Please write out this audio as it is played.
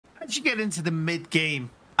As you get into the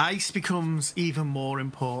mid-game, ice becomes even more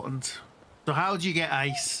important. So how do you get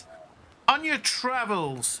ice? On your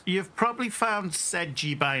travels, you've probably found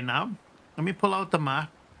Sedgy by now. Let me pull out the map.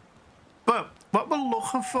 But what we're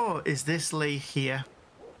looking for is this lake here.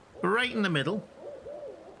 Right in the middle.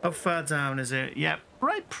 How far down is it? Yep,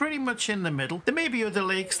 right pretty much in the middle. There may be other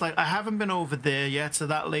lakes, like I haven't been over there yet, so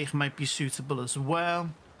that lake might be suitable as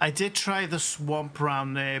well. I did try the swamp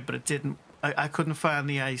around there, but it didn't. I couldn't find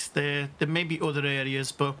the ice there. There may be other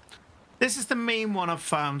areas, but this is the main one I've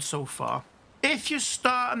found so far. If you're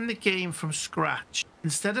starting the game from scratch,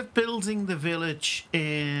 instead of building the village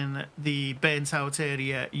in the burnt out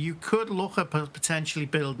area, you could look at potentially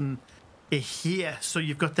building it here, so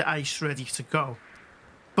you've got the ice ready to go.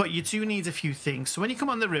 But you do need a few things. So when you come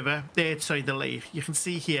on the river, sorry, the lake, you can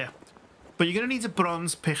see here. But you're going to need a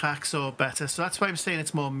bronze pickaxe or better. So that's why I'm saying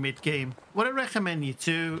it's more mid-game. What I recommend you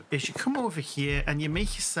do is you come over here and you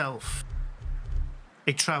make yourself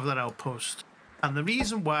a traveler outpost. And the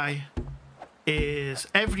reason why is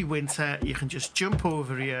every winter you can just jump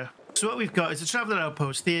over here. So what we've got is a traveler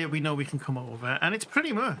outpost here. We know we can come over. And it's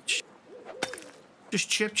pretty much just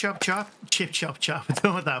chip, chop, chop. Chip, chop, chop. I don't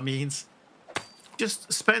know what that means.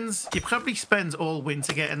 You probably spend all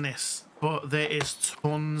winter getting this, but there is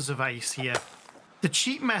tons of ice here. The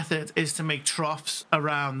cheap method is to make troughs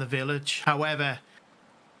around the village. However,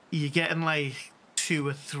 you're getting like 2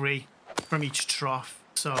 or 3 from each trough.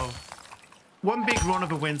 So one big run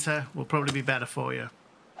of a winter will probably be better for you.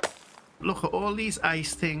 Look at all these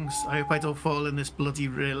ice things. I hope I don't fall in this bloody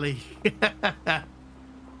really.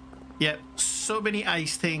 Yep, so many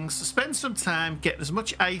ice things. Spend some time, get as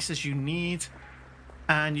much ice as you need,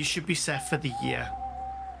 and you should be set for the year.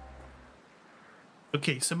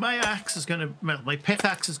 Okay, so my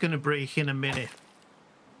pickaxe is gonna break in a minute.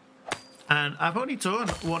 And I've only done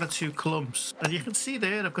 1 or 2 clumps. And you can see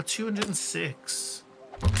there, I've got 206.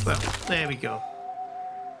 Well, there we go.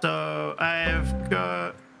 So I've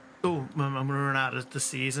got, oh, I'm running out of the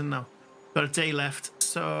season now. Got a day left.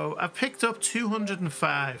 So I've picked up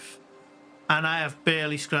 205. And I have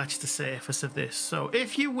barely scratched the surface of this. So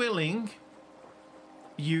if you're willing,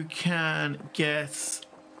 you can get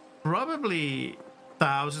probably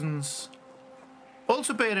thousands.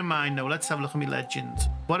 Also bear in mind though, let's have a look at my legend.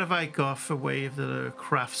 What have I got for way of the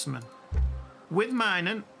craftsman? With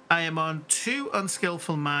mining, I am on 2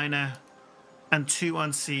 unskillful miner and 2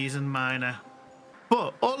 unseasoned miner.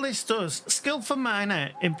 But all this does, skillful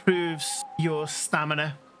miner improves your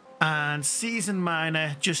stamina, and seasoned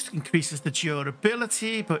miner just increases the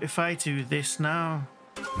durability. But if I do this now,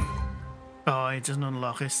 oh, it doesn't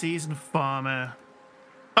unlock it. Seasoned farmer.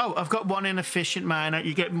 Oh, I've got 1 inefficient miner.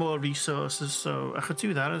 You get more resources, so I could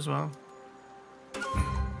do that as well.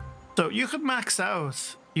 So you could max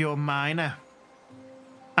out your miner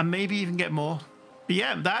and maybe even get more. But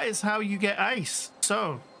yeah, that is how you get ice.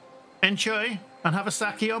 So enjoy and have a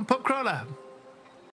sake on Pub Crawler.